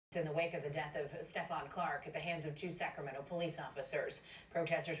In the wake of the death of Stephon Clark at the hands of two Sacramento police officers.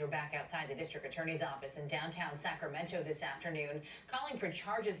 Protesters were back outside the district attorney's office in downtown Sacramento this afternoon, calling for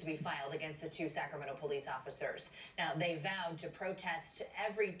charges to be filed against the two Sacramento police officers. Now, they vowed to protest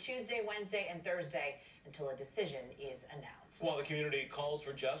every Tuesday, Wednesday, and Thursday until a decision is announced. While the community calls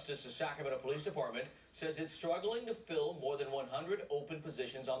for justice, the Sacramento Police Department says it's struggling to fill more than 100 open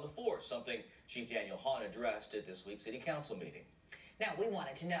positions on the force, something Chief Daniel Hahn addressed at this week's City Council meeting. Now, we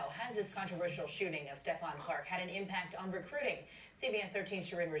wanted to know, has this controversial shooting of Stephon Clark had an impact on recruiting? CBS 13's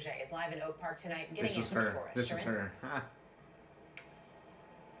Sharon Roget is live in Oak Park tonight getting answers for us. This is her. Huh.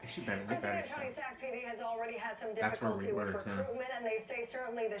 President Tony Sac PD has already had some difficulty with recruitment, and they say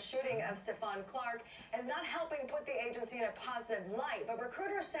certainly the shooting of Stephon Clark is not helping put the agency in a positive light. But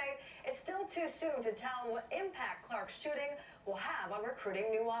recruiters say it's still too soon to tell what impact Clark's shooting will have on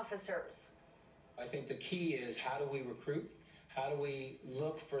recruiting new officers. I think the key is, how do we recruit? How do we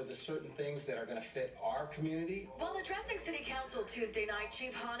look for the certain things that are going to fit our community? While addressing City Council Tuesday night,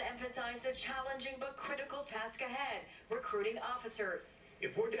 Chief Hahn emphasized a challenging but critical task ahead: recruiting officers.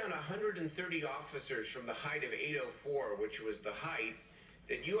 If we're down 130 officers from the height of 804, which was the height,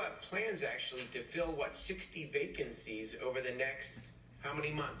 then you have plans actually to fill, 60 vacancies over the next how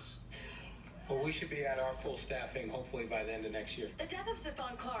many months? Well, we should be at our full staffing hopefully by the end of next year. The death of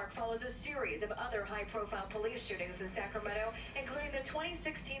Stephon Clark follows a series of other high-profile police shootings in Sacramento, including the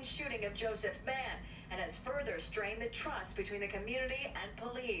 2016 shooting of Joseph Mann, and has further strained the trust between the community and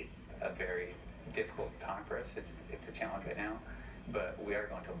police. A very difficult time for us. It's a challenge right now, but we are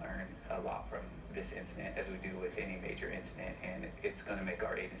going to learn a lot from this incident, as we do with any major incident, and it's going to make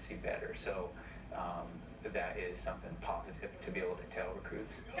our agency better. So that is something positive to be able to tell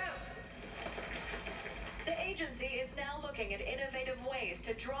recruits. The agency is now looking at innovative ways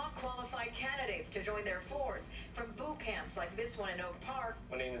to draw qualified candidates to join their force, from boot camps like this one in Oak Park.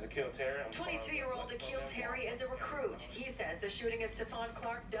 My name is Akil Terry. 22-year-old Akil Terry is a recruit. He says the shooting of Stephon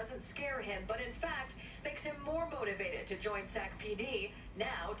Clark doesn't scare him, but in fact makes him more motivated to join Sac PD,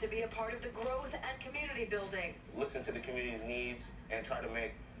 now to be a part of the growth and community building. Listen to the community's needs and try to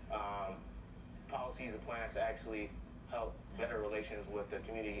make policies and plans to actually help better relations with the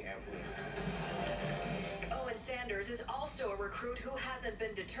community and police. Owen Saunders is also a recruit who hasn't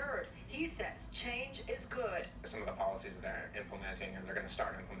been deterred. He says change is good. Some of the policies that they're implementing, and they're going to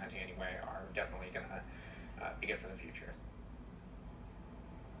start implementing anyway, are definitely going to be good for the future.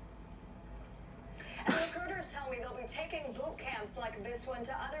 And recruiters tell me they'll be taking boot camps like this one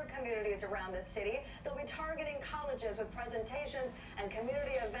to other communities around the city. They'll be targeting colleges with presentations and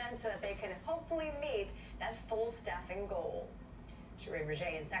community events so that they can hopefully meet that full staffing goal. Sharon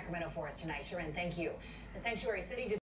Roget in Sacramento for us tonight. Sharon, thank you. The Sanctuary City